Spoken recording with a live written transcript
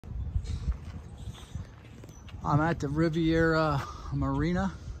I'm at the Riviera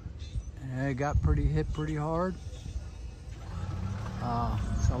Marina, and it got hit pretty hard.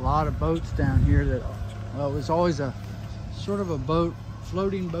 There's a lot of boats down here that, well, it was always a sort of a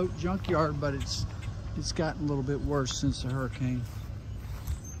floating boat junkyard, but it's gotten a little bit worse since the hurricane.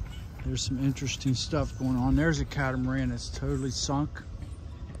 There's some interesting stuff going on. There's a catamaran that's totally sunk.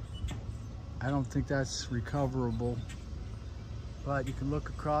 I don't think that's recoverable, but you can look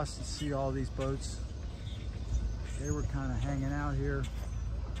across and see all these boats. They were kind of hanging out here,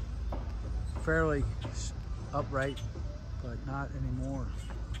 fairly upright, but not anymore.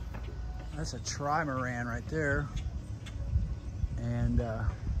 That's a trimaran right there. And I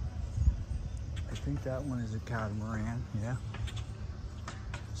think that one is a catamaran, yeah.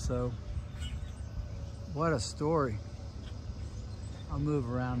 So, what a story. I'll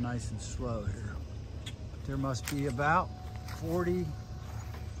move around nice and slow here. There must be about 40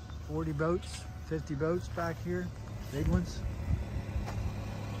 boats, 50 boats back here, big ones.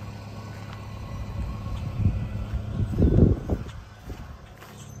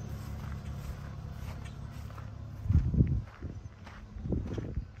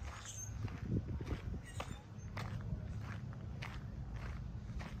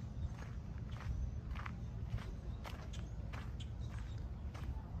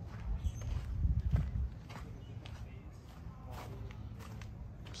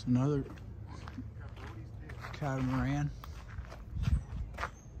 It's another catamaran.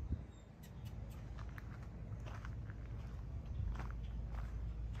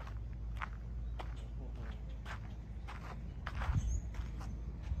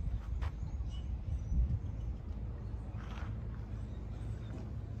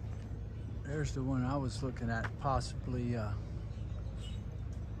 There's the one I was looking at possibly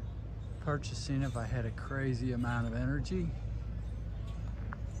purchasing if I had a crazy amount of energy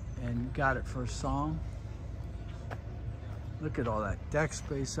and got it for a song. Look at all that deck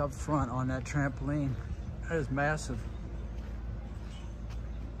space up front on that trampoline. That is massive.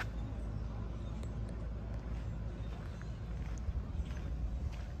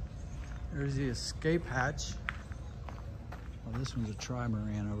 There's the escape hatch. Well, this one's a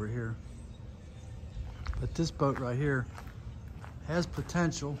trimaran over here. But this boat right here has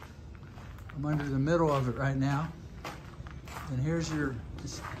potential. I'm under the middle of it right now. And here's your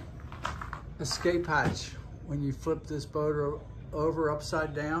escape hatch. When you flip this boat over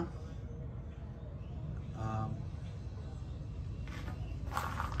upside down,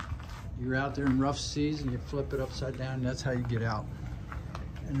 you're out there in rough seas and you flip it upside down, and that's how you get out.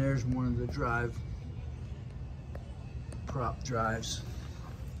 And there's one of the prop drives.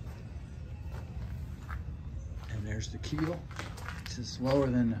 And there's the keel. It's just lower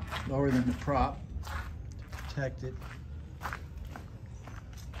than the prop to protect it.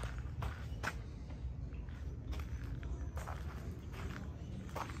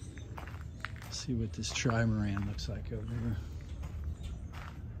 See what this trimaran looks like over there.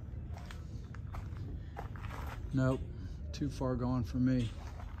 Nope, too far gone for me.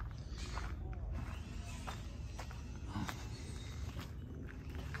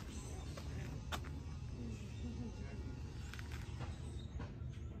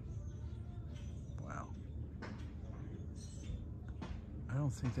 Wow. I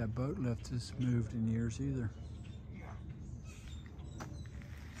don't think that boat lift has moved in years either.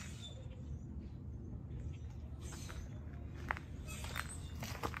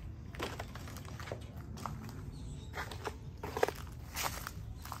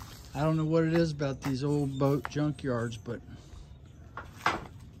 I don't know what it is about these old boat junkyards, but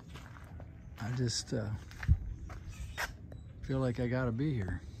I just feel like I gotta be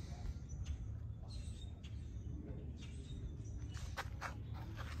here.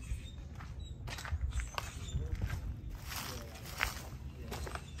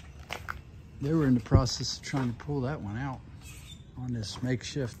 They were in the process of trying to pull that one out on this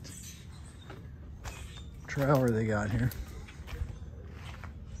makeshift trailer they got here.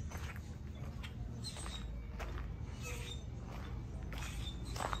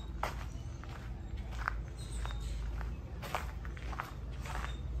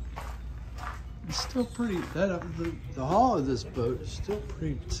 It's still pretty, the hull of this boat is still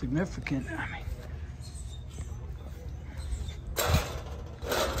pretty significant. I mean,